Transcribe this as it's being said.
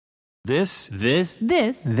This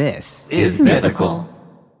is mythical.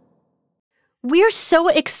 We're so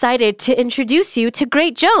excited to introduce you to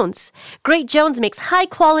Great Jones. Great Jones makes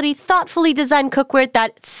high-quality, thoughtfully designed cookware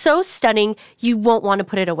that's so stunning you won't want to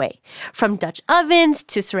put it away. From Dutch ovens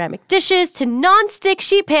to ceramic dishes to non-stick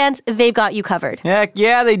sheet pans, they've got you covered. Heck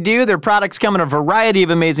yeah, they do. Their products come in a variety of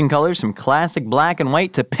amazing colors, from classic black and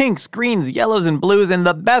white to pinks, greens, yellows, and blues. And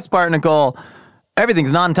the best part, Nicole,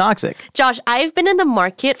 everything's non-toxic. Josh, I've been in the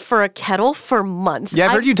market for a kettle for months. Yeah,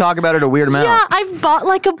 I've heard you talk about it a weird amount. Yeah, I've bought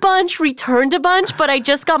like a bunch, returned a bunch, but I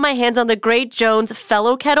just got my hands on the Great Jones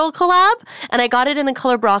Fellow Kettle collab, and I got it in the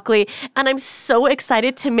color broccoli, and I'm so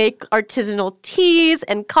excited to make artisanal teas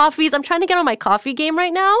and coffees. I'm trying to get on my coffee game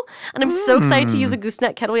right now, and I'm so excited to use a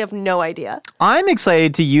gooseneck kettle. You have no idea. I'm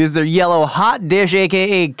excited to use their yellow hot dish,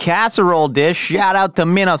 a.k.a. casserole dish. Shout out to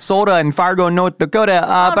Minnesota and Fargo, North Dakota.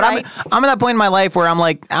 But right. I'm at that point in my life where I'm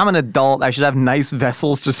like, I'm an adult. I should have nice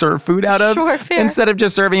vessels to serve food out of. Sure, fair. Instead of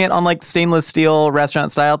just serving it on like stainless steel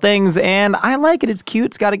restaurant style things. And I like it. It's cute.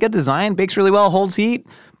 It's got a good design. Bakes really well. Holds heat.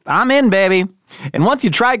 I'm in, baby. And once you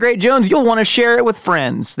try Great Jones, you'll want to share it with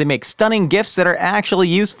friends. They make stunning gifts that are actually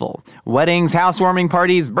useful. Weddings, housewarming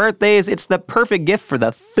parties, birthdays. It's the perfect gift for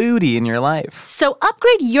the foodie in your life. So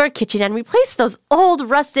upgrade your kitchen and replace those old,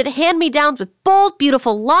 rusted hand-me-downs with bold,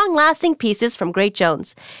 beautiful, long-lasting pieces from Great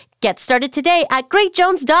Jones. Get started today at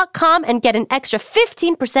greatjones.com and get an extra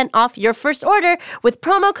 15% off your first order with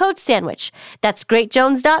promo code SANDWICH. That's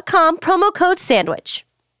greatjones.com, promo code SANDWICH.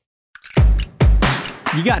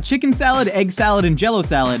 You got chicken salad, egg salad, and Jell-O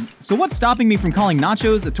salad. So what's stopping me from calling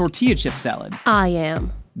nachos a tortilla chip salad? I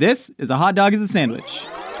am. This is a hot dog as a sandwich.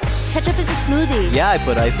 Ketchup is a smoothie. Yeah, I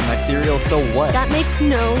put ice in my cereal, so what? That makes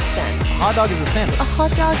no sense. A hot dog is a sandwich. A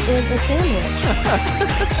hot dog is a sandwich.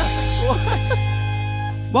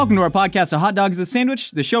 Welcome to our podcast, A Hot Dog is a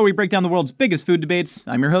Sandwich, the show where we break down the world's biggest food debates.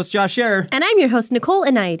 I'm your host, Josh Scherer. And I'm your host, Nicole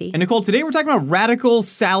Anaidi. And Nicole, today we're talking about radical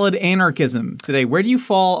salad anarchism. Today, where do you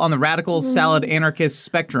fall on the radical salad anarchist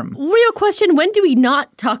spectrum? Real question, when do we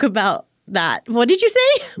not talk about that? What did you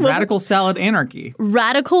say? Radical salad anarchy.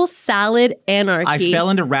 Radical salad anarchy. I fell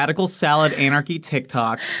into radical salad anarchy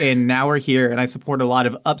TikTok, and now we're here, and I support a lot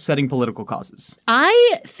of upsetting political causes.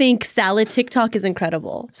 I think salad TikTok is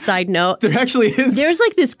incredible. Side note. There actually is. There's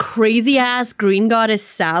like this crazy-ass green goddess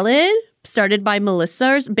salad started by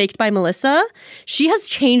Melissa, baked by Melissa. She has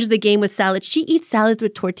changed the game with salad. She eats salads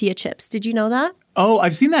with tortilla chips. Did you know that? Oh,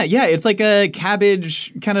 I've seen that. Yeah, it's like a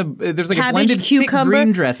cabbage kind of, there's like cabbage, a blended cucumber, thick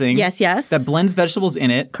green dressing. Yes. That blends vegetables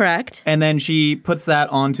in it. Correct. And then she puts that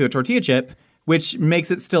onto a tortilla chip, which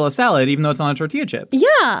makes it still a salad, even though it's on a tortilla chip.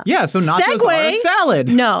 Yeah. Yeah, so nachos are a salad.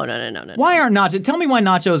 No. Why aren't nachos? Tell me why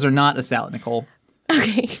nachos are not a salad, Nicole.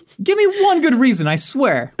 Okay. Give me one good reason, I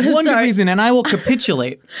swear. One good reason, and I will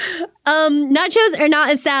capitulate. Nachos are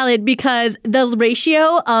not a salad because the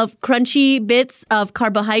ratio of crunchy bits of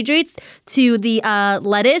carbohydrates to the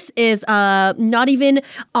lettuce is not even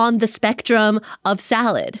on the spectrum of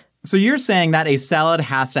salad. So you're saying that a salad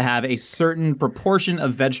has to have a certain proportion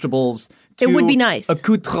of vegetables to it would be nice.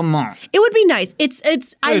 accoutrement. It would be nice.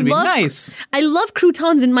 I love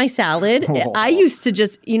croutons in my salad. Oh. I used to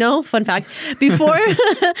just, fun fact, before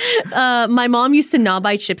my mom used to not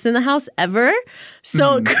buy chips in the house ever.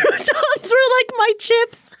 So croutons were like my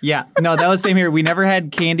chips. Yeah, no, that was same here. We never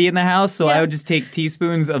had candy in the house, so I would just take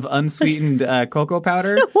teaspoons of unsweetened cocoa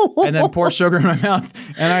powder and then pour sugar in my mouth,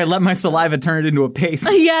 and I let my saliva turn it into a paste.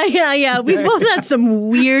 Yeah. We both had some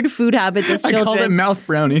weird food habits as children. I called it mouth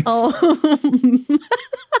brownies. Oh.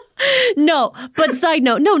 No, but side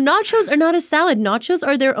note, no, nachos are not a salad. Nachos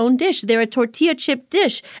are their own dish. They're a tortilla chip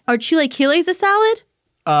dish. Are chilaquiles a salad?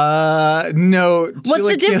 No. What's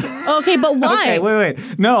the difference? Okay, but why? Okay,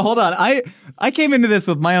 wait. No, hold on. I came into this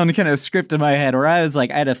with my own kind of script in my head where I was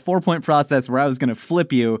like, I had a 4-point process where I was going to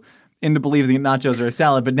flip you into believing that nachos are a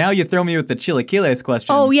salad, but now you throw me with the chilaquiles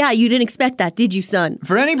question. Oh, yeah, you didn't expect that, did you, son?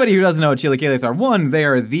 For anybody who doesn't know what chilaquiles are, one, they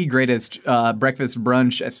are the greatest breakfast,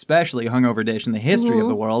 brunch, especially hungover dish in the history of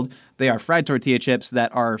the world. They are fried tortilla chips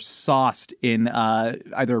that are sauced in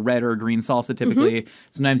either red or green salsa, typically.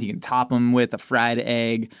 Sometimes you can top them with a fried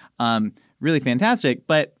egg. Really fantastic.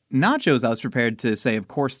 But nachos, I was prepared to say, of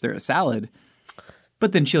course, they're a salad.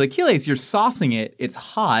 But then chilaquiles, you're saucing it. It's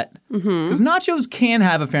hot. Because nachos can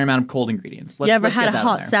have a fair amount of cold ingredients. You ever had a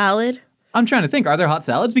hot salad? I'm trying to think. Are there hot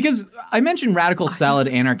salads? Because I mentioned radical salad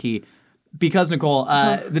anarchy because, Nicole,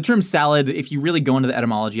 the term salad, if you really go into the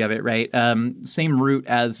etymology of it, right, same root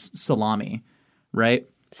as salami, right?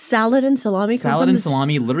 Salad and salami Salad and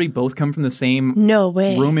salami literally both come from the same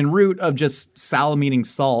Roman root of just sal meaning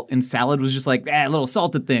salt. And salad was just like, a little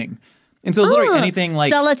salted thing. And so it's literally anything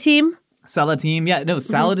like... Salatim. Salatine. Yeah, no,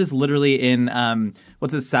 salad is literally in,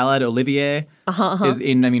 what's it, salad olivier is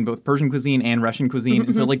in, both Persian cuisine and Russian cuisine.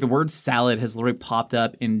 And so, like, the word salad has literally popped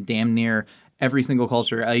up in damn near every single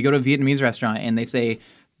culture. You go to a Vietnamese restaurant and they say,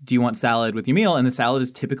 do you want salad with your meal? And the salad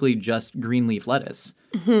is typically just green leaf lettuce.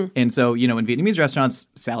 And so, in Vietnamese restaurants,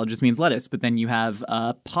 salad just means lettuce. But then you have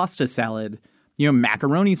pasta salad,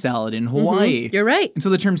 macaroni salad in Hawaii. You're right. And so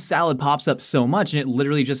the term salad pops up so much, and it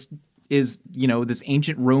literally just is, this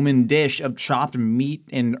ancient Roman dish of chopped meat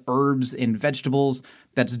and herbs and vegetables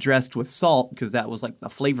that's dressed with salt, because that was like the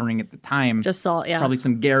flavoring at the time. Just salt, yeah. Probably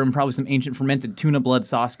some garum, probably some ancient fermented tuna blood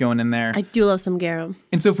sauce going in there. I do love some garum.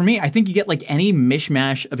 And so for me, I think you get like any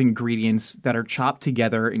mishmash of ingredients that are chopped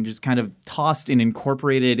together and just kind of tossed and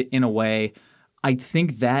incorporated in a way. I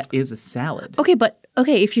think that is a salad.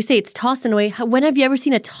 Okay, if you say it's tossed in a way, when have you ever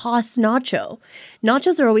seen a tossed nacho?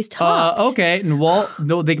 Nachos are always topped. Okay, and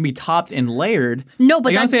though they can be topped and layered. No,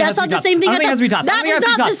 but that's not the same thing. I don't think it has to be tossed. That is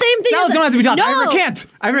not the same thing. Salads don't have to be tossed. No.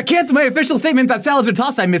 I recant my official statement that salads are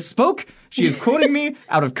tossed. I misspoke. She is quoting me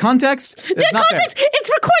out of context. It's not context. There. It's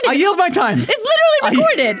recorded. I yield my time. It's literally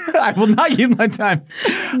recorded. I will not yield my time.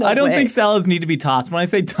 No I don't way. think salads need to be tossed. When I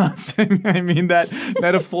say tossed, I mean that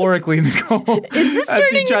metaphorically, Nicole. Is this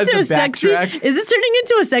turning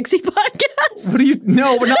into a sexy podcast? What do you?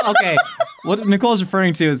 No, we're not. Okay. What Nicole's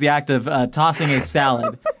referring to is the act of tossing a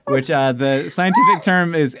salad, which the scientific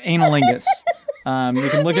term is analingus. You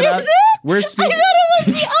can look it up. Is it? We're speaking. I thought it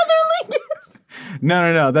was the other lingus.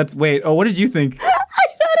 No. That's wait. Oh, what did you think? I thought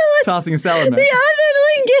it was tossing a salad. The other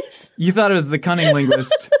lingus. You thought it was the cunning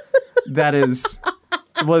linguist. That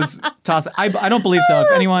was tossing. I don't believe so.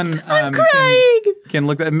 If anyone can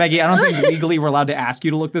look at Maggie, I don't think legally we're allowed to ask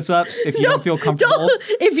you to look this up if you don't feel comfortable.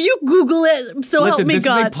 If you Google it, Listen, help me this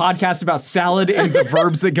God. is a podcast about salad and the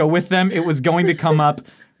verbs that go with them. It was going to come up.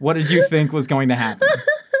 What did you think was going to happen?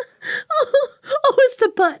 Oh, it's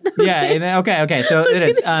the butt. Yeah. Okay. So it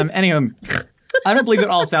is. Anyway, I don't believe that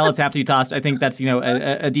all salads have to be tossed. I think that's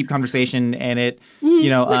a deep conversation, and it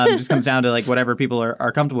just comes down to like whatever people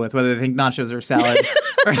are comfortable with, whether they think nachos are salad.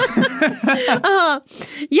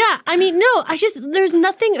 There's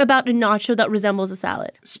nothing about a nacho that resembles a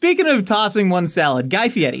salad. Speaking of tossing one salad, Guy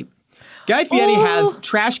Fieri. Guy Fieri has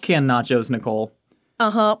trash can nachos, Nicole.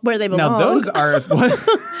 Where they belong. Now those are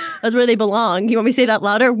That's where they belong. You want me to say that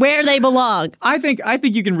louder? Where they belong. I think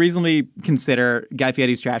you can reasonably consider Guy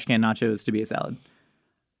Fieri's trash can nachos to be a salad.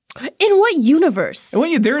 In what universe? There are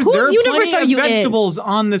universe plenty are of you vegetables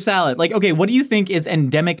on the salad. Like, okay, what do you think is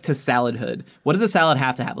endemic to saladhood? What does a salad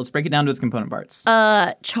have to have? Let's break it down to its component parts.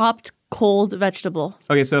 Chopped cold vegetable.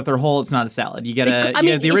 Okay, so if they're whole, it's not a salad. You get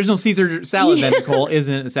the original Caesar salad, then Nicole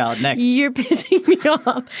isn't a salad. Next. You're pissing me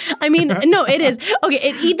off. I mean, no, it is. Okay,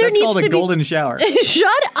 it either That's needs called to a be... golden shower.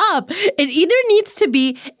 Shut up. It either needs to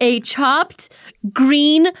be a chopped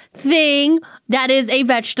green thing that is a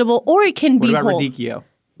vegetable, or it can be What about whole. radicchio?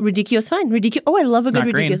 Radicchio is fine. Radicchio. Oh, I love a good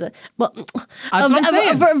not green. radicchio. Well, That's what I'm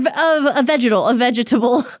saying. a vegetable.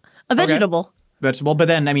 Vegetable, but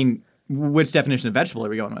then, I mean, which definition of vegetable are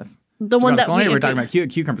we going with? The one that we're talking about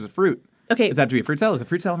cucumbers, a fruit. Okay. Does that have to be a fruit salad? Is a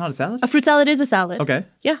fruit salad not a salad? A fruit salad is a salad. Okay.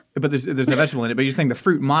 Yeah. But there's no vegetable in it. But you're saying the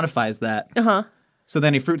fruit modifies that. Uh-huh. So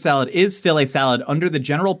then a fruit salad is still a salad under the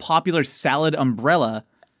general popular salad umbrella.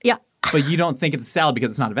 Yeah. But you don't think it's a salad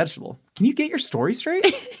because it's not a vegetable. Can you get your story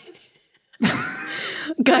straight?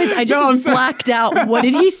 Guys, I just blacked out. What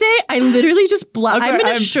did he say? I literally just blacked. I'm in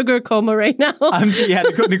a sugar coma right now.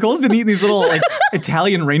 Nicole's been eating these little like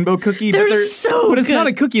Italian rainbow cookie. They're but it's good. not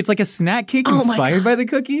a cookie. It's like a snack cake inspired by the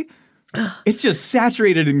cookie. It's just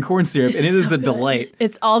saturated in corn syrup, and it is a delight.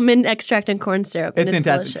 It's almond extract and corn syrup. It's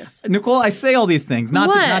fantastic. Delicious. Nicole, I say all these things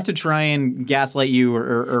not to try and gaslight you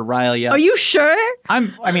or rile you up. Are you sure? I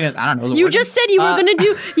don't know. You just said you were gonna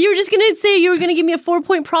do. You were just gonna say you were gonna give me a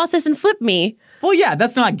 4-point process and flip me. Well, yeah,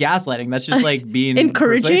 that's not gaslighting. That's just like being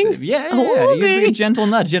encouraging. Persuasive. Yeah. Okay. It's like a gentle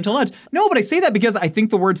nudge. No, but I say that because I think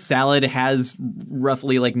the word salad has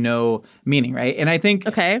roughly like no meaning, right? And I think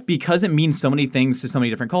because it means so many things to so many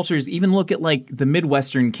different cultures, even look at like the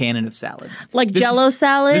Midwestern canon of salads. Like Jell-O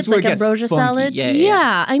salads, like ambrosia salads.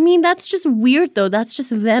 Yeah. I mean, that's just weird though. That's just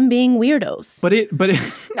them being weirdos.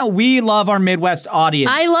 But we love our Midwest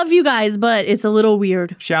audience. I love you guys, but it's a little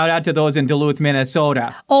weird. Shout out to those in Duluth,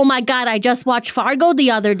 Minnesota. Oh my God, I just watched Fargo the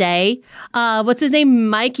other day. What's his name?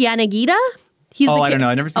 Mike Yanagita? I don't know.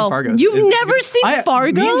 I've never seen Fargo. You've never seen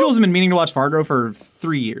Fargo? Me and Jules have been meaning to watch Fargo for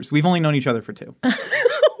 3 years. We've only known each other for 2.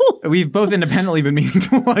 We've both independently been meaning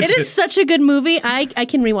to watch it. It is such a good movie. I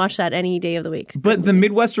can rewatch that any day of the week. But the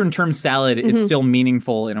Midwestern term salad is still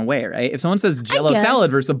meaningful in a way, right? If someone says Jell-O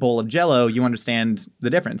salad versus a bowl of Jell-O, you understand the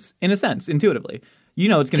difference, in a sense, intuitively. You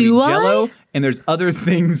know it's going to be Jell-O, and there's other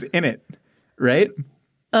things in it, right?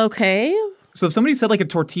 Okay. So if somebody said like a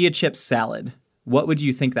tortilla chip salad, what would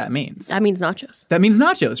you think that means? That means nachos. That means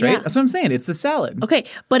nachos, right? Yeah. That's what I'm saying. It's a salad. Okay,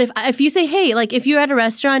 but if you say, hey, like if you're at a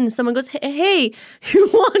restaurant and someone goes, hey, you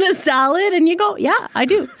want a salad? And you go, yeah, I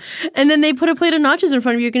do. And then they put a plate of nachos in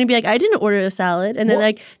front of you, you're going to be like, I didn't order a salad. And then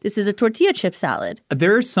like, this is a tortilla chip salad.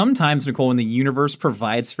 There are some times, Nicole, when the universe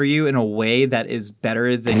provides for you in a way that is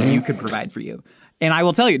better than you could provide for you. And I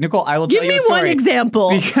will tell you, Nicole, tell you a story. Give me one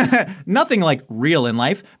example. Nothing like real in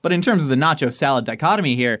life, but in terms of the nacho salad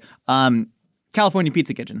dichotomy here, California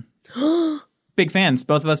Pizza Kitchen. Big fans.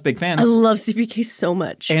 Both of us big fans. I love CPK so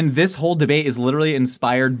much. And this whole debate is literally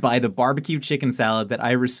inspired by the barbecue chicken salad that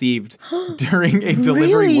I received during a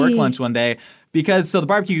delivery work lunch one day. Because the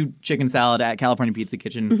barbecue chicken salad at California Pizza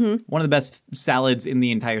Kitchen, one of the best salads in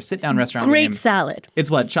the entire sit-down restaurant. Great salad. It's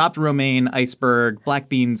what? Chopped romaine, iceberg, black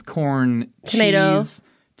beans, corn, cheese,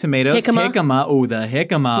 tomatoes, jicama. Oh, the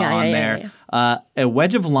jicama on there. Yeah. A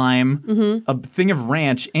wedge of lime, a thing of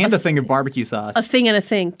ranch, and a thing of barbecue sauce. A thing and a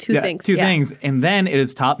thing. Two things. Two things. And then it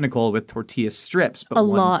is topped, Nicole, with tortilla strips. But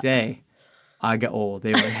one day,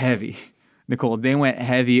 they were heavy. Nicole, they went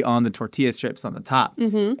heavy on the tortilla strips on the top.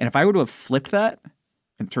 And if I were to have flipped that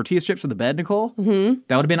and tortilla strips to the bed, Nicole, that would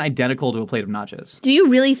have been identical to a plate of nachos. Do you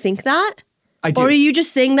really think that? I do. Or are you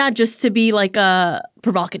just saying that just to be like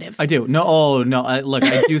provocative? I do. No, look,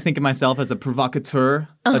 I do think of myself as a provocateur,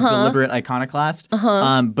 a deliberate iconoclast.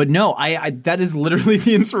 But no, I that is literally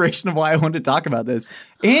the inspiration of why I wanted to talk about this.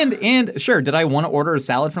 And sure, did I want to order a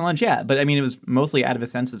salad for lunch? Yeah, but I mean, it was mostly out of a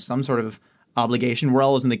sense of some sort of obligation. We're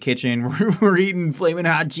always in the kitchen. We're eating flaming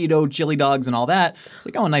hot Cheeto chili dogs and all that. It's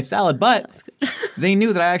like, oh, a nice salad. But they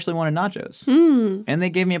knew that I actually wanted nachos. And they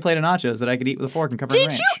gave me a plate of nachos that I could eat with a fork and cover in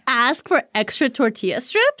ranch. Did you ask for extra tortilla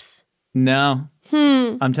strips? No.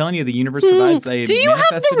 I'm telling you, the universe provides a Do you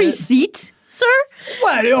have the receipt, sir?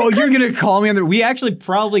 What? Oh, you're going to call me on the... We actually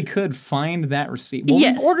probably could find that receipt. Well,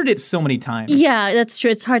 yes. We've ordered it so many times. Yeah, that's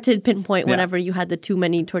true. It's hard to pinpoint whenever you had the too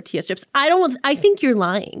many tortilla strips. I think you're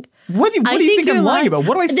lying. What do you think I'm lying about?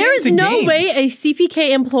 What do I stand to gain? There is no way a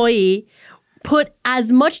CPK employee put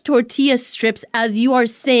as much tortilla strips as you are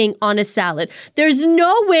saying on a salad. There's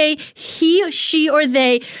no way he, she, or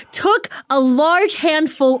they took a large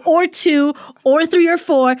handful or two or three or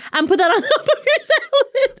four and put that on top of your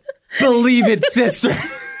salad. Believe it, sister.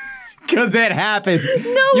 Because it happened.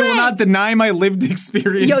 You will not deny my lived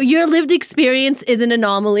experience. Yo, your lived experience is an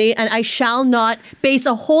anomaly, and I shall not base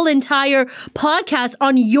a whole entire podcast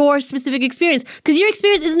on your specific experience. Because your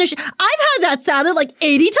experience isn't I've had that salad like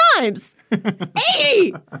 80 times. 80! I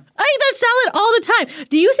eat that salad all the time.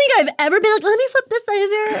 Do you think I've ever been like, let me flip this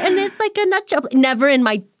over, and it's like a nacho? Never in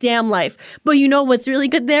my damn life. But you know what's really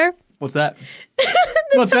good there? What's that?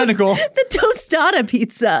 What's that, Nicole? The tostada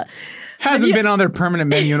pizza. Hasn't been on their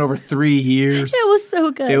permanent menu in over 3 years. It was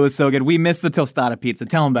so good. It was so good. We missed the tostada pizza.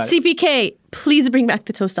 Tell them about it. CPK, please bring back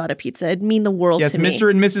the tostada pizza. It'd mean the world to me. Yes,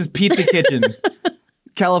 Mr. and Mrs. Pizza Kitchen.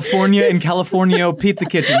 California and Californio Pizza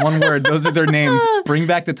Kitchen. One word. Those are their names. Bring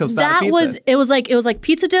back the tostada pizza. It was like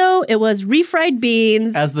pizza dough. It was refried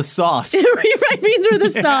beans. As the sauce. Refried beans were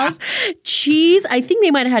the sauce. Cheese. I think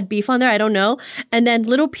they might have had beef on there. I don't know. And then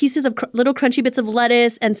little pieces of little crunchy bits of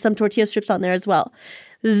lettuce and some tortilla strips on there as well.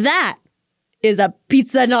 That is a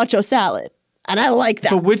pizza nacho salad. And I like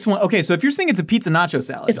that. But which one? Okay, so if you're saying it's a pizza nacho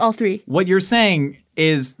salad. It's all three. What you're saying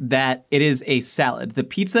is that it is a salad. The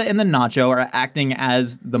pizza and the nacho are acting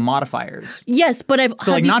as the modifiers. Yes, but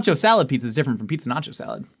nacho salad pizza is different from pizza nacho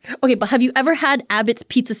salad. Okay, but have you ever had Abbott's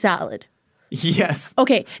pizza salad? Yes.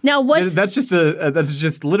 Okay, now what's... That's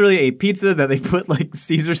just literally a pizza that they put like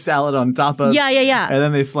Caesar salad on top of. Yeah. And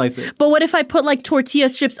then they slice it. But what if I put like tortilla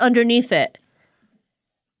strips underneath it?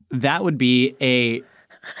 That would be a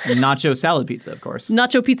nacho salad pizza, of course.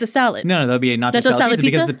 Nacho pizza salad. No, that would be a nacho salad pizza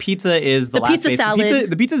because the pizza is the last pizza base.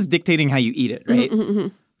 Salad. The pizza is dictating how you eat it, right? Mm-hmm.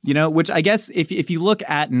 You know, which I guess if you look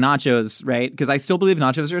at nachos, right? Because I still believe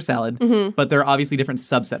nachos are a salad, but there are obviously different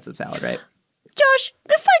subsets of salad, right? Josh,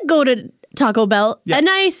 if I go to Taco Bell and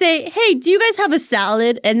I say, hey, do you guys have a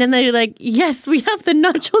salad? And then they're like, yes, we have the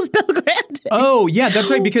Nachos Bel Grande. Oh, yeah, that's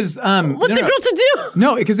right. Because what's a girl to do?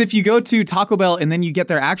 No, because if you go to Taco Bell and then you get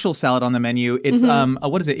their actual salad on the menu, it's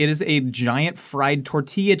what is it? It is a giant fried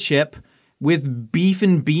tortilla chip with beef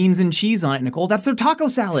and beans and cheese on it, Nicole. That's their taco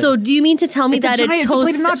salad. So do you mean to tell me it's a plate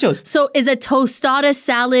of nachos. So is a tostada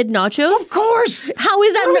salad nachos? Of course. How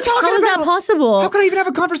is that? How is that possible? How could I even have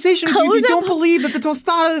a conversation with you if you don't believe that the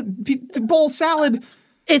tostada bowl salad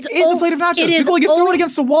is a plate of nachos? Nicole, you throw it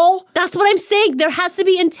against a wall? That's what I'm saying. There has to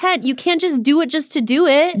be intent. You can't just do it just to do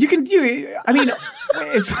it. You can do it. I mean,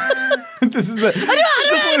 This is the.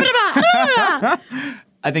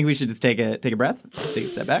 I think we should just take a breath, take a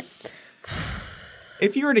step back.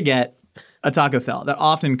 If you were to get a taco salad that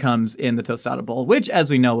often comes in the tostada bowl, which, as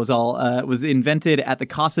we know, was invented at the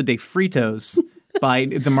Casa de Fritos by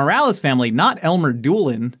the Morales family, not Elmer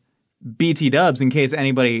Doolin, BT Dubs, in case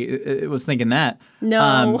anybody was thinking that.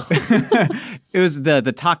 No. It was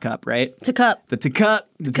the Ta-Cup, right? Ta-Cup. The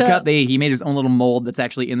Ta-Cup. He made his own little mold that's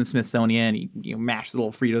actually in the Smithsonian. He mashed the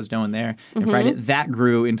little Fritos dough in there and fried it. That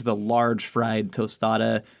grew into the large fried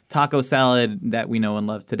tostada taco salad that we know and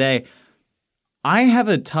love today. I have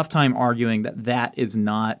a tough time arguing that is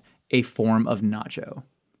not a form of nacho.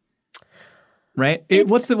 Right?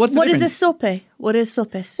 What's the difference? What is a sope? What is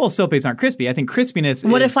sopes? Well, sopes aren't crispy. I think crispiness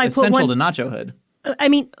is essential to nacho hood. I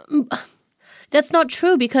mean, that's not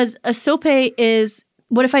true because a sope is,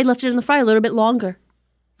 what if I left it in the fryer a little bit longer?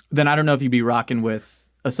 Then I don't know if you'd be rocking with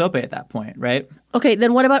a sope at that point, right? Okay,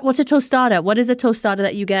 then what's a tostada? What is a tostada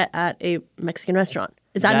that you get at a Mexican restaurant?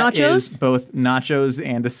 Is that nachos? That is both nachos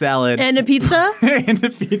and a salad. And a pizza? And a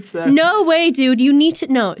pizza. No way, dude. You need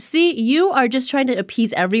to know. See, you are just trying to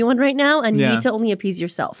appease everyone right now, and you need to only appease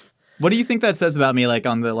yourself. What do you think that says about me, like,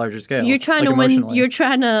 on the larger scale? You're trying to win. You're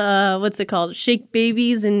trying to, what's it called? Shake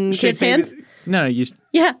babies and kiss hands? No,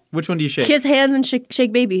 yeah. Which one do you shake? Kiss hands and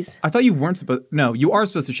shake babies. I thought you weren't supposed. No, you are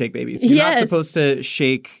supposed to shake babies. You're not supposed to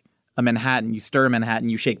shake a Manhattan. You stir a Manhattan.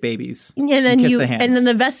 You shake babies. And then kiss the hands. And then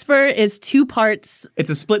the Vesper is 2 parts. It's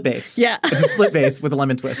a split base. Yeah. It's a split base with a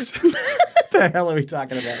lemon twist. What the hell are we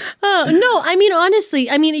talking about? Oh, no. I mean, honestly,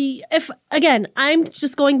 I'm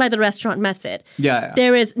just going by the restaurant method. Yeah.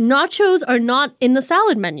 There is nachos are not in the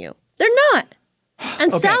salad menu. They're not.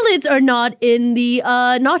 And salads are not in the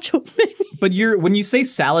nacho menu. But when you say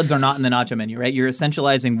salads are not in the nacho menu, right? You're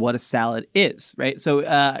essentializing what a salad is, right? So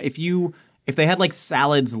if they had like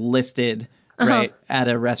salads listed, right, at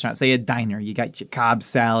a restaurant, say a diner, you got your Cobb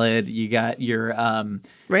salad, you got your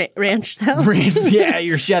ranch salad,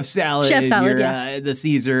 your chef salad, the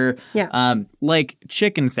Caesar, like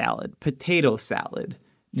chicken salad, potato salad,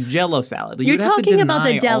 Jello salad. You're talking about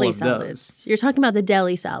the deli salads. You're talking about the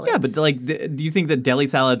deli salads. Yeah, but like, do you think that deli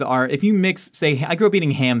salads are? If you mix, say, I grew up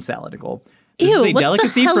eating ham salad, Nicole. This is a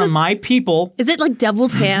delicacy from my people. Is it like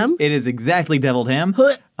deviled ham? It is exactly deviled ham,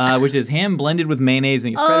 which is ham blended with mayonnaise,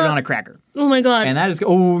 and you spread it on a cracker. Oh my god! And that is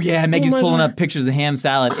Maggie's pulling up pictures of ham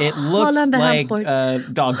salad. It looks like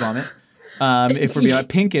dog vomit. If we're being like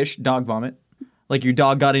pinkish dog vomit, like your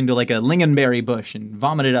dog got into like a lingonberry bush and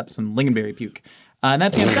vomited up some lingonberry puke. And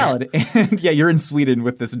that's ham salad. And yeah, you're in Sweden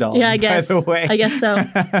with this dog. Yeah, I guess. By the way, I guess so.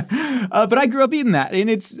 But I grew up eating that, and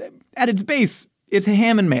it's at its base. It's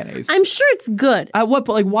ham and mayonnaise. I'm sure it's good. At what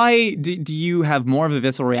point, like, why do you have more of a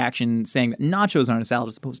visceral reaction saying that nachos aren't a salad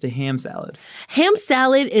as opposed to ham salad? Ham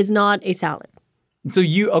salad is not a salad. So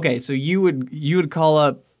you would call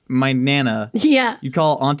up my Nana. Yeah. You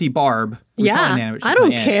call Auntie Barb. Yeah. Nana, I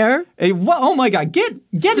don't care. Hey, oh my God. Get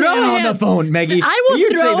Nana on the phone, Maggie. I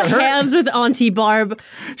will throw hands with Auntie Barb.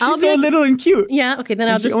 She's so little and cute. Yeah. Okay. Then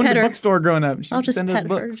I'll just pet her. She owned a bookstore growing up. I'll just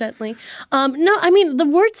pet her gently. No, I mean, the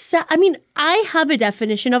word I have a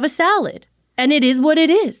definition of a salad, and it is what it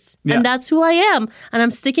is. Yeah. And that's who I am. And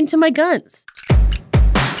I'm sticking to my guns.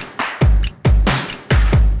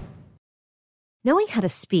 Knowing how to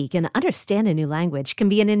speak and understand a new language can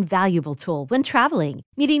be an invaluable tool when traveling,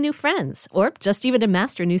 meeting new friends, or just even to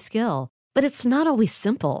master a new skill. But it's not always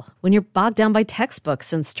simple when you're bogged down by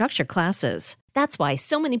textbooks and structured classes. That's why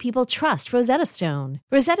so many people trust Rosetta Stone.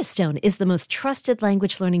 Rosetta Stone is the most trusted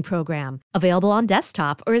language learning program, available on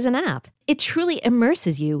desktop or as an app. It truly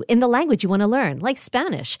immerses you in the language you want to learn, like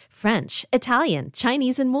Spanish, French, Italian,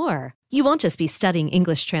 Chinese, and more. You won't just be studying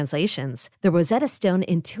English translations. The Rosetta Stone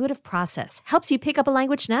intuitive process helps you pick up a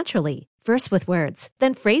language naturally, first with words,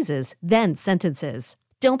 then phrases, then sentences.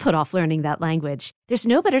 Don't put off learning that language. There's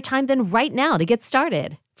no better time than right now to get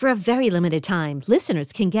started. For a very limited time,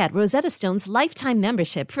 listeners can get Rosetta Stone's lifetime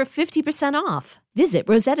membership for 50% off. Visit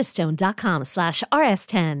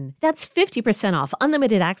rosettastone.com/rs10. That's 50% off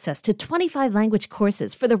unlimited access to 25 language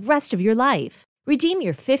courses for the rest of your life. Redeem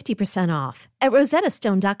your 50% off at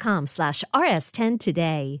rosettastone.com/rs10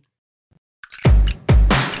 today.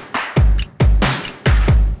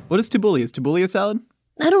 What is tabbouleh? Is tabbouleh a salad?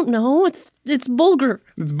 I don't know. It's bulgur.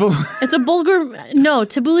 It's a bulgur. No,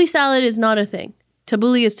 tabbouleh salad is not a thing.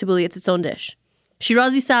 Tabbouleh is tabbouleh. It's its own dish.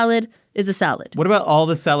 Shirazi salad, is a salad. What about all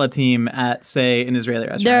the salatim at, say, an Israeli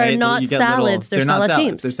restaurant? They're right? not You get salads. They're not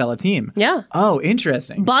salatims. salads. They're salatim. Yeah. Oh,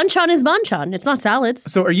 interesting. Banchan is banchan. It's not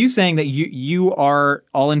salads. So are you saying that you are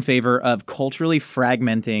all in favor of culturally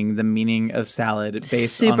fragmenting the meaning of salad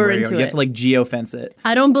based Super on where into you have it. to like geofence it?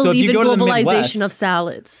 I don't So if believe you in go to the globalization Midwest, of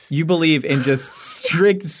salads. You believe in just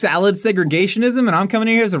strict salad segregationism, and I'm coming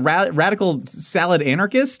in here as a radical salad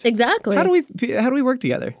anarchist? Exactly. How do we work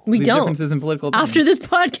together? We These don't. differences in political opinions. After this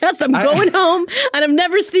podcast, I'm going home and I'm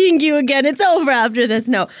never seeing you again. It's over after this.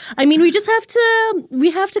 No. I mean, we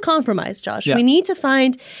have to compromise, Josh. Yeah. We need to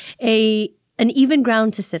find an even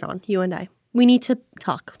ground to sit on, you and I. We need to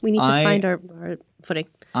talk. We need to find our footing.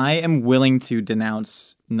 I am willing to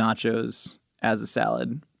denounce nachos as a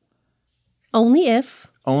salad. Only if.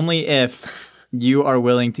 Only if you are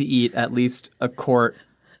willing to eat at least a quart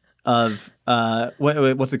of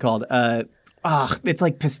what's it called? It's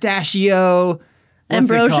like pistachio. What's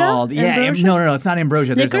Ambrosia? it called? Yeah, Ambrosia? no, it's not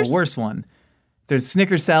ambrosia. There's Snickers? a worse one. There's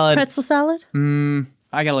Snickers salad. Pretzel salad?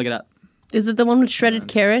 I gotta look it up. Is it the one with shredded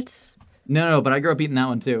carrots? No, but I grew up eating that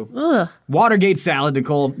one too. Ugh. Watergate salad,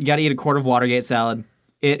 Nicole. You gotta eat a quart of Watergate salad.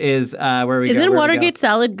 It is where we go. Isn't Where we Watergate go?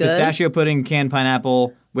 salad good? Pistachio pudding, canned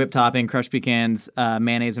pineapple, whipped topping, crushed pecans,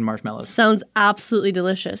 mayonnaise, and marshmallows. Sounds absolutely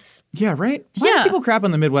delicious. Yeah, right? Why Yeah. do people crap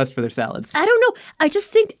on the Midwest for their salads? I don't know. I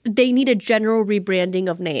just think they need a general rebranding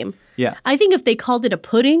of name. Yeah. I think if they called it a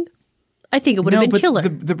pudding, I think it would have been but killer.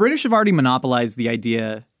 The British have already monopolized the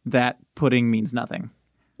idea that pudding means nothing.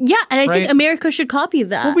 Yeah, and I think Right? America should copy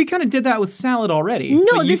that. Well, we kind of did that with salad already. no,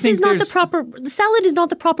 But you this think is not the there's- proper. The salad is not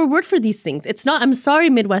the proper word for these things. It's not. I'm sorry,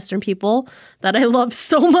 Midwestern people that I love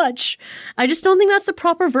so much. I just don't think that's the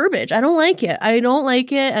proper verbiage. I don't like it.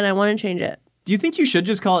 And I want to change it. Do you think you should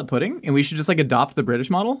just call it pudding and we should just like adopt the British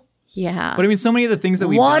model? Yeah. But I mean, so many of the things that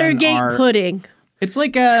we've Watergate done are... pudding, It's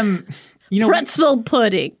like, pretzel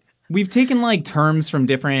pudding. we've taken like terms from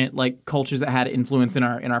different like cultures that had influence in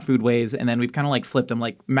our food ways, and then we've kind of like flipped them,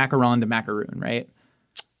 like macaron to macaroon, right?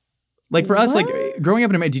 Like for us, like growing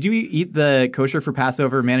up in America, did you eat the kosher for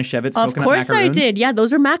Passover Manischewitz Of coconut course I macaroons? did. Yeah,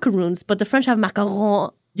 those are macaroons, but the French have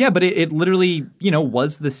macaron. Yeah, but it literally,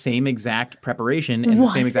 was the same exact preparation and the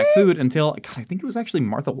same Was exact it? food until, God, I think it was actually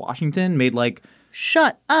Martha Washington made like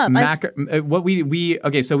Shut up.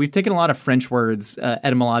 okay, so we've taken a lot of French words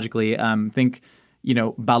etymologically. Think,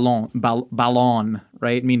 ballon,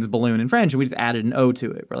 right? Means balloon in French, and we just added an O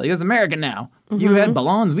to it. We're like, it's American now. You had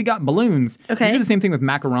ballons, we got balloons. Okay. We did the same thing with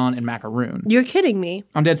macaron and macaroon. You're kidding me.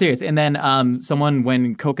 I'm dead serious. And then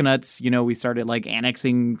when coconuts, we started like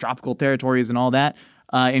annexing tropical territories and all that.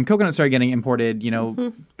 And coconuts started getting imported,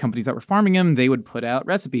 companies that were farming them, they would put out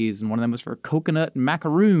recipes. And one of them was for coconut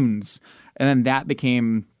macaroons. And then that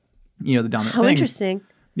became, the dominant How thing. interesting.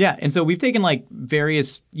 Yeah. And so we've taken like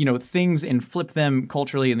various, things and flipped them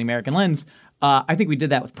culturally in the American lens. I think we did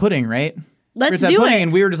that with pudding, right? Let's We do pudding, it.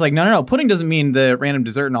 And we were just like, no. Pudding doesn't mean the random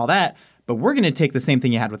dessert and all that. But we're going to take the same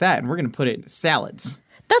thing you had with that and we're going to put it in salads.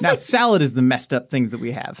 That's Now, like, salad is the messed up things that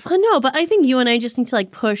we have. I know, but I think you and I just need to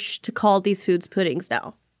like push to call these foods puddings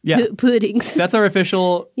now. Yeah. Puddings. That's our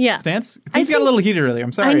official Yeah. stance. I Things got a think- little heated earlier.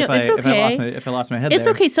 I'm sorry I know, if I it's okay. if I lost my head It's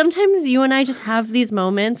there. okay. Sometimes you and I just have these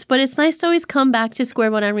moments, but it's nice to always come back to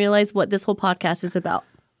square one and realize what this whole podcast is about.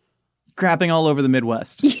 Crapping all over the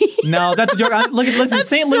Midwest. No, that's a joke. Listen, That's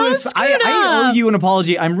St. so Louis, I screwed owe up. you an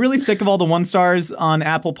apology. I'm really sick of all the 1 stars on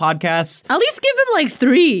Apple Podcasts. At least give him like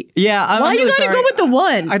 3. Yeah, I'm Why really you gotta sorry. go with the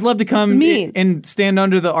 1? I'd love to come Mean. and stand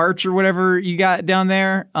under the arch or whatever you got down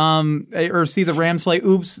there, or see the Rams play.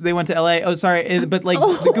 Oops, they went to L.A. Oh, sorry, but like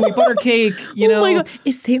the gooey butter cake, Oh my god,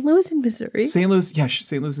 is St. Louis in Missouri? St. Louis, yeah,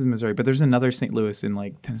 St. Louis is Missouri, but there's another St. Louis in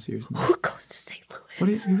like Tennessee or something. Who goes to St.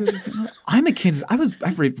 Louis? Who goes to St. Louis? I'm a Kansas. I was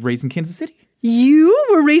raised in Kansas City. You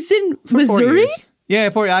were raised in For 4 Missouri? years. Yeah,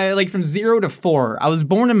 I like from 0 to 4. I was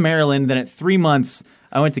born in Maryland. Then at 3 months,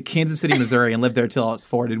 I went to Kansas City, Missouri, and lived there till I was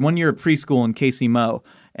 4. Did 1 year of preschool in KC-Mo,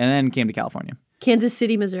 and then came to California. Kansas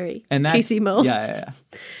City, Missouri. And that's KC-Mo. Yeah.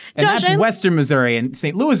 And Josh, that's Western Missouri, and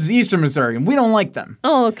St. Louis is Eastern Missouri, and we don't like them.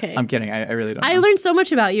 Oh, okay. I'm kidding. I really don't. I know. learned so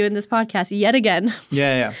much about you in this podcast yet again.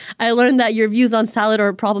 Yeah. I learned that your views on salad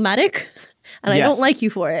are problematic, and I Yes. don't like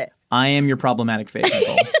you for it. I am your problematic fake,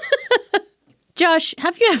 Nicole. Josh,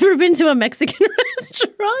 have you ever been to a Mexican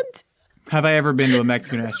restaurant? Have I ever been to a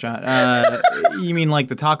Mexican restaurant? You mean like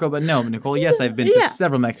the taco? But no, Nicole. Yes, I've been to Yeah.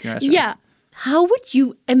 several Mexican restaurants. Yeah. How would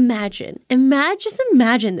you imagine? Just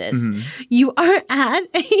imagine this. Mm-hmm. You are at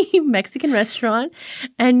a Mexican restaurant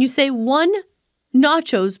and you say 1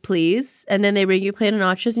 nachos, please. And then they bring you a plate of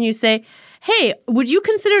nachos and you say, hey, would you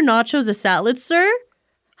consider nachos a salad, sir?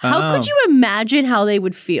 How could you imagine how they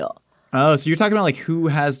would feel? Oh, so you're talking about like who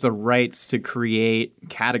has the rights to create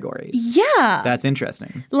categories? Yeah. That's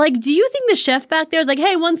interesting. Like, do you think the chef back there is like,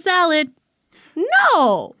 hey, one salad?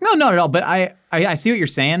 No. No, not at all. But I see what you're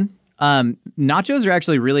saying. Nachos are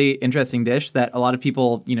actually a really interesting dish that a lot of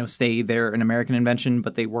people, say they're an American invention,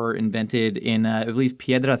 but they were invented in, I believe,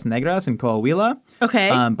 Piedras Negras in Coahuila.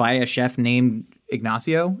 Okay. By a chef named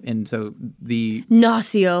Ignacio. And so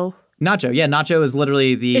Nacio. Nacho. Yeah, Nacho is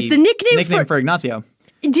literally It's the nickname for Ignacio.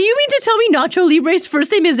 Do you mean to tell me Nacho Libre's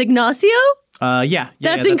first name is Ignacio? Yeah.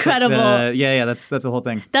 That's incredible. That's the whole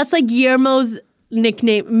thing. That's like Guillermo's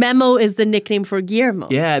nickname. Memo is the nickname for Guillermo.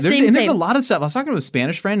 Yeah, there's a lot of stuff. I was talking to a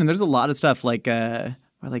Spanish friend, and there's a lot of stuff like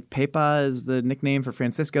Pepa is the nickname for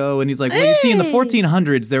Francisco, and he's like, well, you see, in the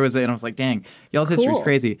 1400s there was and I was like, dang, y'all's history's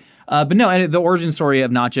crazy. But no, and the origin story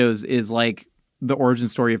of nachos is like the origin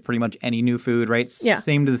story of pretty much any new food, right? Yeah.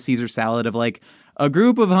 Same to the Caesar salad of like a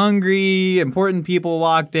group of hungry, important people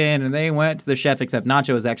walked in and they went to the chef, except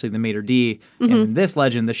Nacho is actually the maitre d'. And in this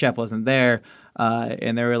legend, the chef wasn't there.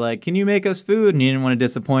 And they were like, can you make us food? And he didn't want to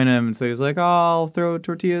disappoint him. And so he was like, I'll throw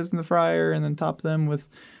tortillas in the fryer and then top them with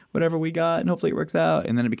whatever we got. And hopefully it works out.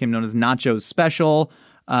 And then it became known as Nacho's Special.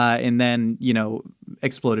 And then,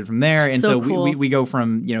 exploded from there. And so cool. we go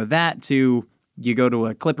from, that to you go to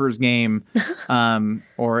a Clippers game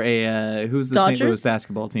or a who's the St. Dodgers? Louis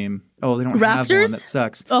basketball team? Oh, they don't Raptors? have one. That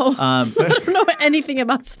sucks. Oh, I don't know anything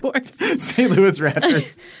about sports. St. Louis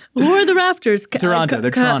Raptors. Who are the Raptors? Toronto. They're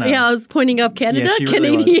Toronto. Yeah, I was pointing up Canada. Yeah, she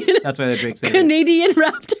really Canadian. was. That's why they Drake said it. Canadian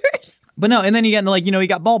Raptors. But no, and then you get into like, you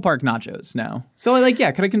got ballpark nachos now. So like, yeah,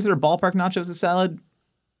 could I consider ballpark nachos a salad?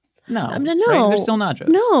 No. No. Right? They're still nachos.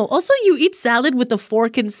 No. Also, you eat salad with a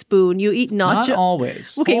fork and spoon. You eat nacho. Not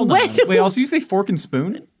always. Okay, Hold when? on. Wait, also you say fork and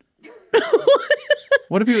spoon?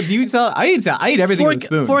 What do people, do you eat salad? I eat salad. I eat everything with a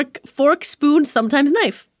spoon. Fork, spoon, sometimes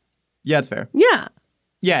knife. Yeah, it's fair. Yeah.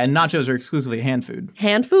 Yeah, and nachos are exclusively hand food.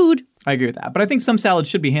 Hand food. I agree with that. But I think some salads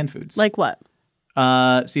should be hand foods. Like what?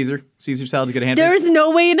 Caesar. Caesar salad's a good hand food. There's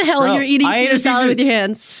no way in hell Bro, you're eating I ate Caesar a salad with your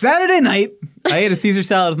hands. Saturday night, I ate a Caesar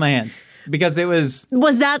salad with my hands because it was...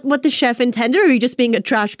 Was that what the chef intended, or are you just being a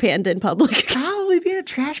trash panda in public? Probably being a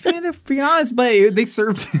trash panda, if being honest, but they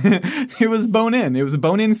served it was bone in. It was a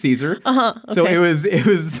bone in Caesar. Okay. So it was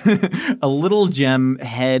a little gem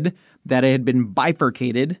head that had been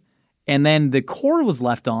bifurcated, and then the core was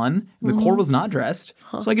left on. And the core was not dressed,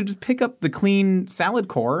 so I could just pick up the clean salad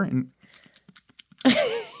core and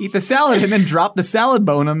eat the salad, and then drop the salad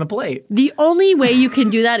bone on the plate. The only way you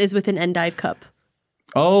can do that is with an endive cup.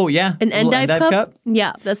 Oh, yeah. An Little endive cup?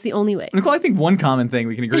 Yeah, that's the only way. Nicole, I think one common thing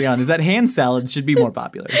we can agree on is that hand salads should be more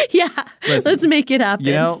popular. Yeah, Listen, let's make it happen.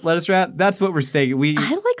 Lettuce wrap, that's what we're staking. I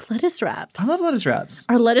like lettuce wraps. I love lettuce wraps.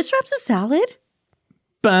 Are lettuce wraps a salad?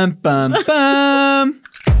 Bum, bum, bum.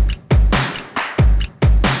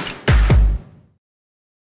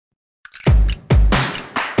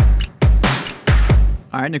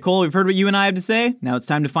 All right, Nicole, we've heard what you and I have to say. Now it's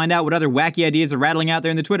time to find out what other wacky ideas are rattling out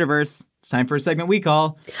there in the Twitterverse. It's time for a segment we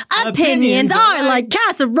call Opinions are like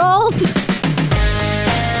casseroles.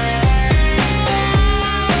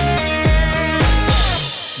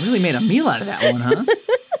 Really made a meal out of that one, huh?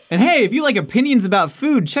 And hey, if you like opinions about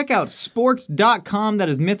food, check out sporked.com. That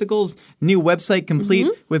is Mythical's new website,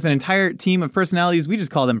 complete with an entire team of personalities. We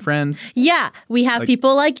just call them friends. Yeah, we have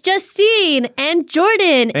people like Justine and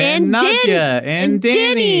Jordan and Nadia and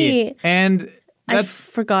Danny. And I that's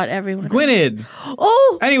forgot everyone. Gwynedd.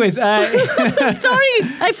 Oh, Anyways, sorry.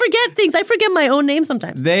 I forget things. I forget my own name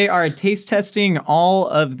sometimes. they are taste testing all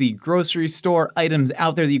of the grocery store items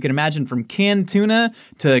out there that you can imagine, from canned tuna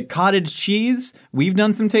to cottage cheese. We've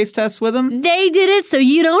done some taste tests with them. They did it, so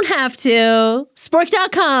you don't have to.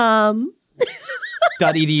 Spork.com.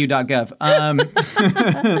 .edu.gov.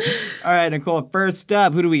 All right, Nicole, first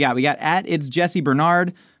up, who do we got? We got @It's Jesse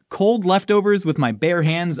Bernard. Cold leftovers with my bare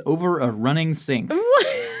hands over a running sink.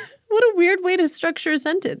 What a weird way to structure a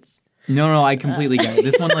sentence. No, I completely get it.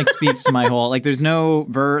 This one speaks to my whole there's no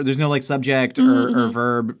verb, there's no subject or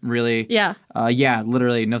verb really. Yeah. Yeah,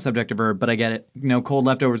 literally no subject or verb, but I get it. Cold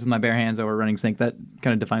leftovers with my bare hands over a running sink. That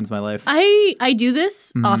kind of defines my life. I do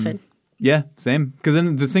this often. Yeah, same. Because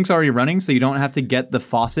then the sink's already running, so you don't have to get the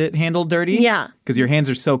faucet handle dirty. Yeah. Because your hands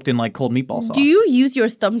are soaked in cold meatball sauce. Do you use your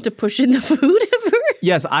thumb to push in the food ever?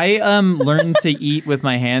 Yes, I learned to eat with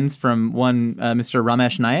my hands from one Mr.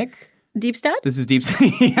 Ramesh Nayak. Deep stat? This is deep.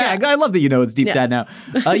 Yeah, I love that you know it's deep stat now.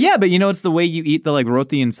 Yeah, but it's the way you eat the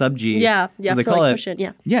roti and sabji. Yeah, you so have to push it.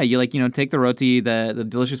 Yeah. Yeah, you take the roti, the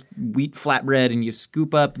delicious wheat flatbread, and you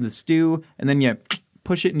scoop up the stew, and then you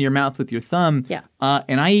push it in your mouth with your thumb. Yeah.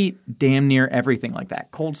 And I eat damn near everything like that.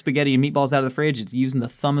 Cold spaghetti and meatballs out of the fridge. It's using the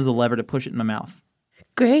thumb as a lever to push it in my mouth.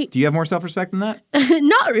 Great. Do you have more self-respect than that?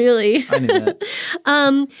 Not really. I knew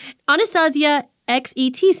that. Anastasia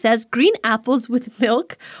XET says green apples with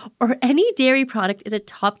milk or any dairy product is a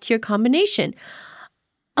top tier combination.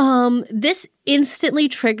 This instantly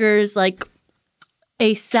triggers like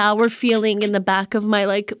a sour feeling in the back of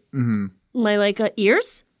my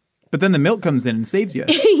ears. But then the milk comes in and saves you.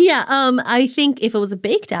 Yeah, I think if it was a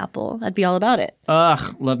baked apple, I'd be all about it.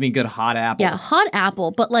 Ugh, love me a good hot apple. Yeah, hot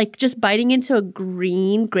apple, but like just biting into a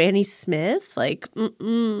green Granny Smith, like, I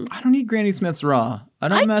don't eat Granny Smiths raw. I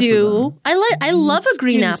don't I mess do. with them. I love a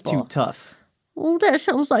green Skin's apple. too tough. Oh, that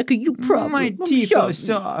sounds like a you problem. My I'm teeth sorry. are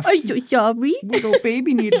soft. I'm so sorry. Little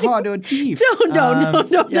baby needs harder teeth. No.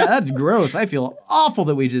 Yeah, that's gross. I feel awful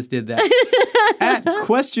that we just did that. At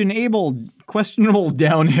questionable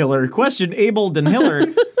downhiller,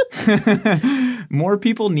 more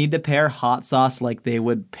people need to pair hot sauce like they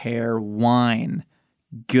would pair wine.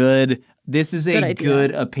 Good. This is a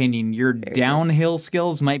good opinion. Your downhill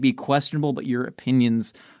skills might be questionable, but your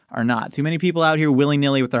opinions are not. Too many people out here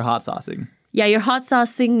willy-nilly with their hot saucing. Yeah, your hot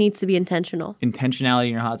saucing needs to be intentional. Intentionality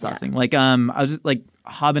in your hot saucing. Like, I was just like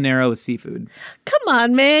habanero with seafood. Come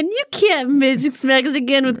on, man. You can't mix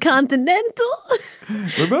Mexican with continental.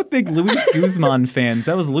 We're both big Luis Guzman fans.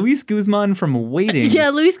 That was Luis Guzman from Waiting. Yeah,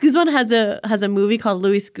 Luis Guzman has a movie called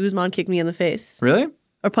Luis Guzman Kicked Me in the Face. Really?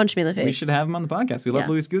 Or Punch Me in the Face. We should have him on the podcast. We love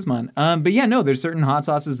Luis Guzman. But yeah, no, there's certain hot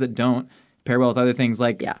sauces that don't pair well with other things.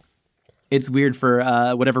 Like, it's weird for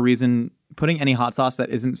whatever reason, putting any hot sauce that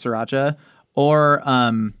isn't sriracha or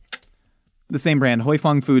the same brand, Hoi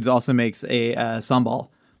Fong Foods also makes a sambal.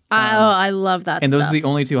 I love that And those stuff. are the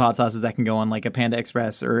only two hot sauces that can go on like a Panda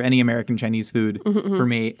Express or any American Chinese food for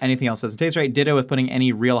me. Anything else doesn't taste right. Ditto with putting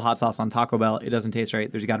any real hot sauce on Taco Bell. It doesn't taste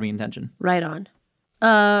right. There's got to be intention. Right on.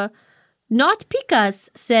 Not Picas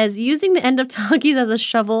says using the end of Takis as a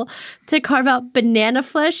shovel to carve out banana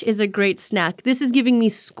flesh is a great snack. This is giving me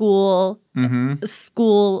school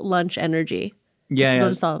lunch energy. Yeah, This is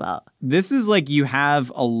what it's all about. This is like you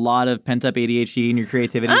have a lot of pent up ADHD in your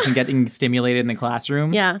creativity and getting stimulated in the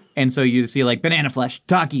classroom. Yeah. And so you see like banana flesh,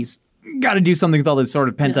 Takis, got to do something with all this sort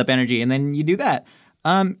of pent up energy. And then you do that.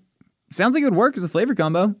 Sounds like it would work as a flavor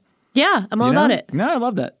combo. Yeah, I'm all about it. No, I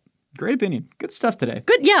love that. Great opinion. Good stuff today.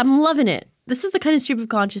 Good. Yeah, I'm loving it. This is the kind of stream of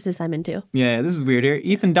consciousness I'm into. Yeah, this is weird here.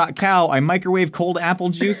 Ethan.cow, I microwave cold apple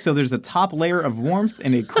juice so there's a top layer of warmth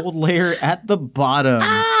and a cold layer at the bottom.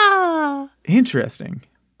 Interesting.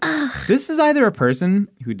 This is either a person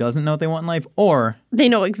who doesn't know what they want in life or They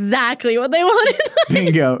know exactly what they want in life.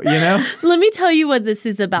 bingo, you know? Let me tell you what this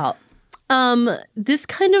is about. This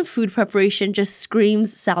kind of food preparation just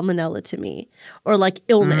screams salmonella to me, or like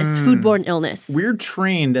illness, foodborne illness. We're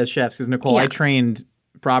trained as chefs because Nicole, I trained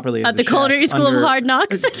properly as At the a chef Culinary School of Hard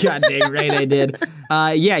Knocks. God dang right I did.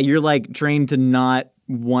 Yeah, you're like trained to not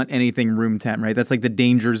want anything room temp, right? That's like the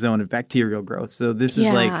danger zone of bacterial growth. So this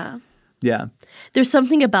is like, yeah. There's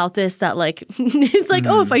something about this that like, it's like,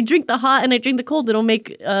 oh, if I drink the hot and I drink the cold, it'll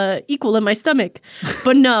make equal in my stomach.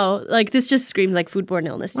 But no, like this just screams like foodborne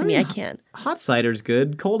illness to me. I can't. Hot cider's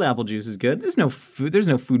good. Cold apple juice is good. There's no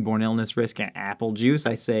foodborne illness risk in apple juice,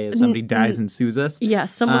 I say, if somebody dies and sues us. Yeah,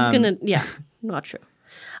 someone's gonna, not true.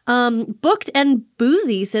 Booked and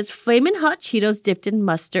Boozy says Flamin' Hot Cheetos dipped in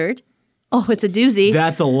mustard. Oh, it's a doozy.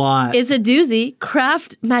 That's a lot. It's a doozy.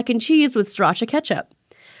 Kraft mac and cheese with sriracha ketchup.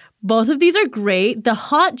 Both of these are great. The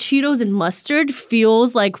hot Cheetos and mustard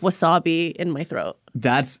feels like wasabi in my throat.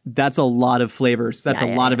 That's a lot of flavors. That's a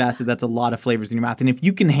lot of acid. That's a lot of flavors in your mouth. And if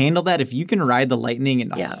you can handle that, if you can ride the lightning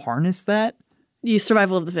and harness that, You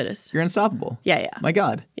survival of the fittest. you're unstoppable. Yeah. My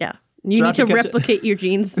God. Yeah. You need to Sriracha ketchup. replicate your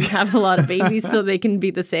genes and have a lot of babies so they can be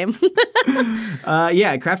the same.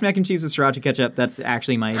 Yeah, Kraft mac and cheese with sriracha ketchup. That's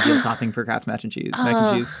actually my ideal topping for Kraft mac and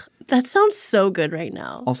cheese. That sounds so good right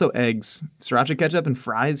now. Also eggs, sriracha ketchup, and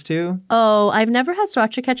fries too. Oh, I've never had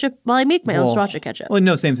sriracha ketchup. Well, I make my own sriracha ketchup. Well,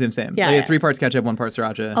 no, same. Yeah, Like, yeah. 3 parts ketchup, 1 part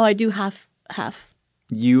sriracha. Oh, I do half.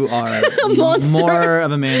 You are monster. more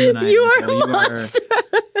of a man than I am. You are Nicole. a monster.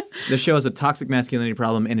 The show has a toxic masculinity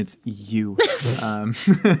problem, and it's you.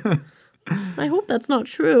 I hope that's not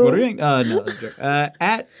true. What are you doing? No, that's a joke.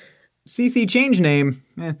 At CC change name.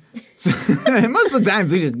 So, most of the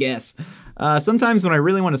times we just guess. Sometimes when I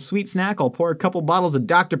really want a sweet snack, I'll pour a couple bottles of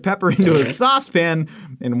Dr. Pepper into a saucepan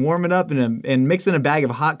and warm it up and mix in a bag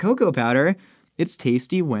of hot cocoa powder. It's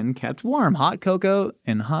tasty when kept warm. Hot cocoa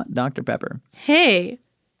and hot Dr. Pepper. Hey,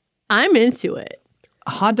 I'm into it.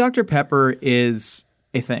 Hot Dr. Pepper is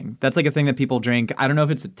a thing. That's like a thing that people drink. I don't know if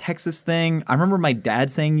it's a Texas thing. I remember my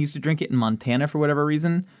dad saying he used to drink it in Montana for whatever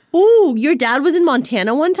reason. Ooh, your dad was in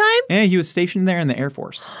Montana one time? Yeah, he was stationed there in the Air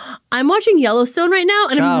Force. I'm watching Yellowstone right now,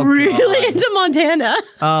 and I'm really into Montana.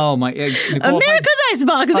 Oh, my... Nicole, America's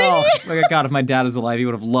Icebox, baby! Oh, my God, if my dad was alive, he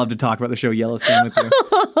would have loved to talk about the show Yellowstone with you.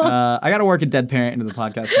 I got to work a dead parent into the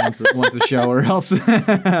podcast once a show, or else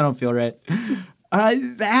I don't feel right.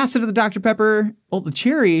 The acid of the Dr. Pepper, well, the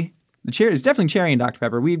cherry is definitely cherry in Dr.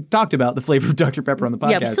 Pepper. We talked about the flavor of Dr. Pepper on the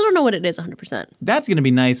podcast. Yeah, but still don't know what it is 100%. That's going to be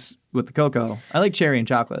nice with the cocoa. I like cherry and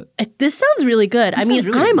chocolate. This sounds really good. Really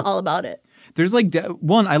I'm good. all about it. There's like,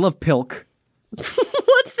 one, I love Pilk.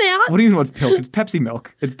 What's that? What do you mean what's Pilk? It's Pepsi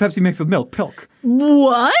milk. It's Pepsi mixed with milk. Pilk.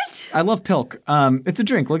 What? I love Pilk. It's a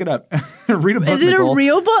drink. Look it up. Read a book, Is it Nicole. a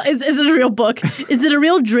real book? Is it a real book? Is it a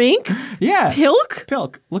real drink? Yeah. Pilk?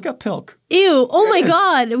 Pilk. Look up Pilk. Ew. Oh my It is.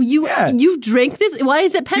 God. You drank this? Why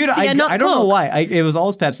is it Pepsi Dude, and not I don't know Coke? why. It was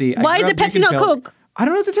always Pepsi. Why is it Pepsi, not Coke? I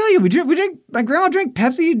don't know what to tell you. We drink. My grandma drank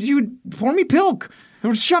Pepsi. She would pour me Pilk. It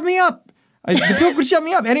would shut me up. The Pilk would shut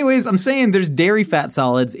me up. Anyways, I'm saying there's dairy fat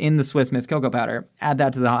solids in the Swiss Miss cocoa powder. Add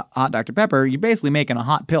that to the hot Dr. Pepper. You're basically making a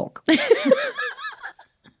hot Pilk.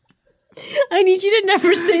 I need you to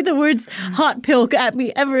never say the words hot Pilk at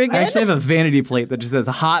me ever again. I actually have a vanity plate that just says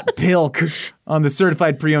hot Pilk on the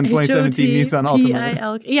certified pre-owned 2017 Nissan Altima.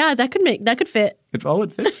 H-O-T-P-I-L. Yeah, that could fit. It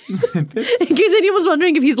fits. It fits. In case anyone's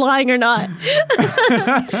wondering if he's lying or not.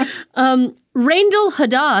 Raindel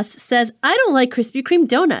Hadass says, I don't like Krispy Kreme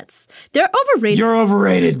donuts. They're overrated. You're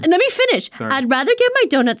overrated. And let me finish. Sorry. I'd rather get my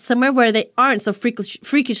donuts somewhere where they aren't so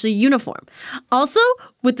freakishly uniform. Also,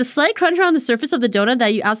 with the slight crunch around the surface of the donut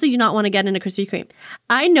that you absolutely do not want to get in a Krispy Kreme.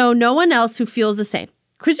 I know no one else who feels the same.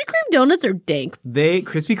 Krispy Kreme donuts are dank.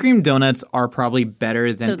 Krispy Kreme donuts are probably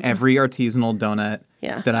better than every artisanal donut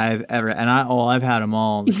that I've ever. And I've had them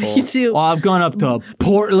all, Nicole. Me too. Oh, I've gone up to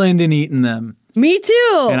Portland and eaten them. Me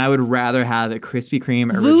too. And I would rather have a Krispy Kreme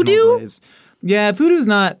original Voodoo? glazed. Yeah, Voodoo's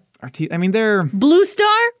not. I mean, they're Blue Star?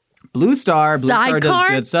 Blue Star does Sidecar?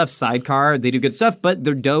 good stuff. Sidecar, they do good stuff, but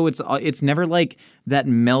their dough, it's never like that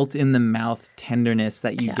melt in the mouth tenderness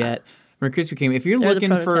that you get from a Krispy Kreme. If you're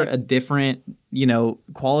looking for a different,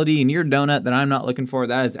 quality in your donut that I'm not looking for,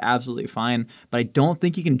 that is absolutely fine. But I don't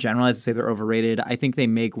think you can generalize and say they're overrated. I think they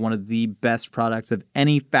make one of the best products of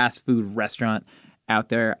any fast food restaurant out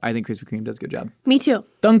there. I think Krispy Kreme does a good job. Me too.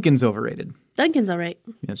 Dunkin's overrated. Dunkin's all right.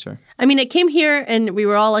 Yeah, sure. I mean, it came here and we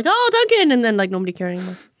were all like, oh, Dunkin', and then like nobody cared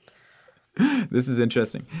anymore. This is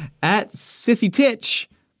interesting. At Sissy Titch,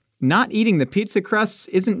 not eating the pizza crusts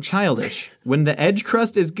isn't childish. When the edge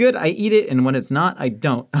crust is good, I eat it, and when it's not, I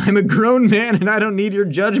don't. I'm a grown man, and I don't need your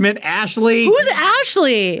judgment, Ashley. Who's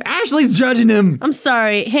Ashley? Ashley's judging him. I'm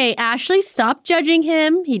sorry. Hey, Ashley, stop judging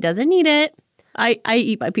him. He doesn't need it. I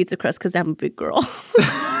eat my pizza crust because I'm a big girl.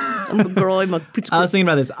 I'm a girl. I'm a pizza crust. I was thinking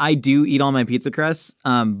about this. I do eat all my pizza crusts,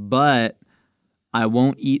 but I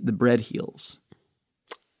won't eat the bread heels.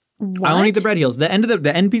 What? I won't eat the bread heels. The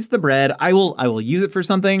end piece of the bread, I will use it for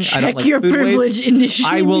something. I don't like your food privilege waste. initially.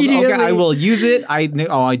 I will use it. I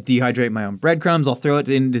dehydrate my own breadcrumbs. I'll throw it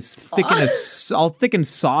in, just I'll thicken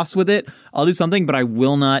sauce with it. I'll do something, but I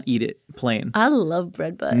will not eat it plain. I love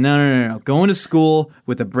bread butt. No. Going to school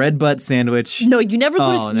with a bread butt sandwich. No, you never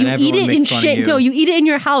go to then you eat everyone it in makes fun of shame. you. No, you eat it in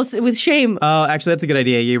your house with shame. Oh, actually, that's a good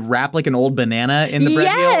idea. You wrap like an old banana in the bread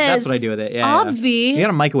heel. That's what I do with it. Yeah, Obvi. You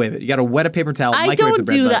gotta microwave it. You gotta wet a paper towel. I microwave the don't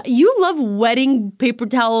bread do butt. that. You love wetting paper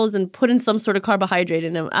towels and putting some sort of carbohydrate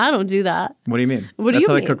in them. I don't do that. What do you mean? What do That's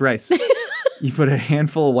you how mean? I cook rice. You put a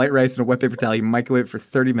handful of white rice in a wet paper towel. You microwave it for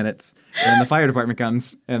 30 minutes. And then the fire department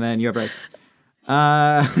comes, and then you have rice.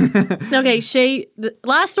 Okay, Shay,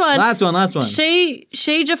 last one. Last one. Shay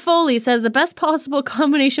Jaffoli says the best possible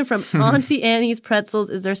combination from Auntie Annie's pretzels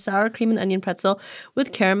is their sour cream and onion pretzel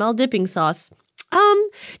with caramel dipping sauce.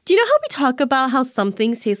 Do you know how we talk about how some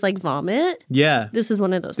things taste like vomit? Yeah. This is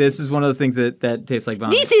one of those. This is one of those things that tastes like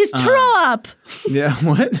vomit. This is throw up. Yeah,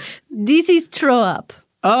 what? This is throw up.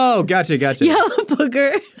 Oh, gotcha. You have a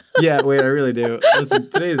booger. Yeah, wait, I really do. Listen,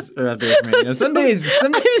 today's a rough day for me. Some days,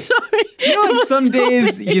 I'm sorry. some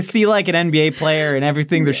days you see like an NBA player and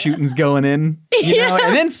everything, their shooting's going in, know?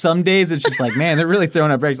 And then some days it's just like, man, they're really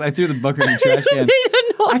throwing up breaks. I threw the booker in the trash can.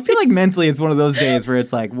 I feel like mentally it's one of those days where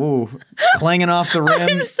it's like, whoa, clanging off the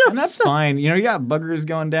rim. And that's fine. You got buggers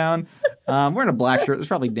going down. Wearing a black shirt. There's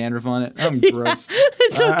probably dandruff on it. I'm gross.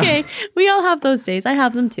 It's okay. We all have those days. I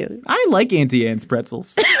have them too. I like Auntie Anne's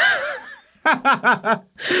pretzels. I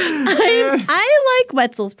like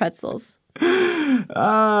Wetzel's pretzels.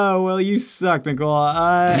 Oh, well, you suck, Nicole.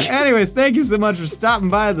 Anyways, thank you so much for stopping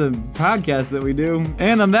by the podcast that we do.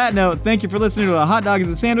 And on that note, thank you for listening to A Hot Dog is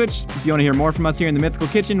a Sandwich. If you want to hear more from us here in the Mythical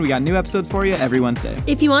Kitchen, we got new episodes for you every Wednesday.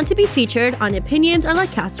 If you want to be featured on Opinions Are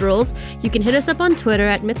Like Casseroles, you can hit us up on Twitter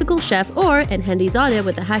at Mythical Chef or in Handyzada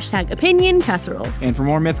with the hashtag #OpinionCasserole. And for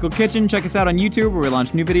more Mythical Kitchen, check us out on YouTube where we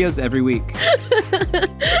launch new videos every week.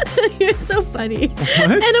 You're so funny.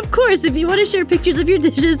 What? And of course, if you want to share pictures of your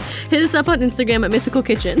dishes, hit us up on Instagram at Mythical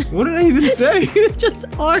Kitchen. What did I even say? You just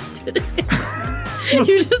are today.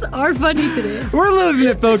 You just are funny today. We're losing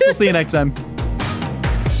it, folks. We'll see you next time.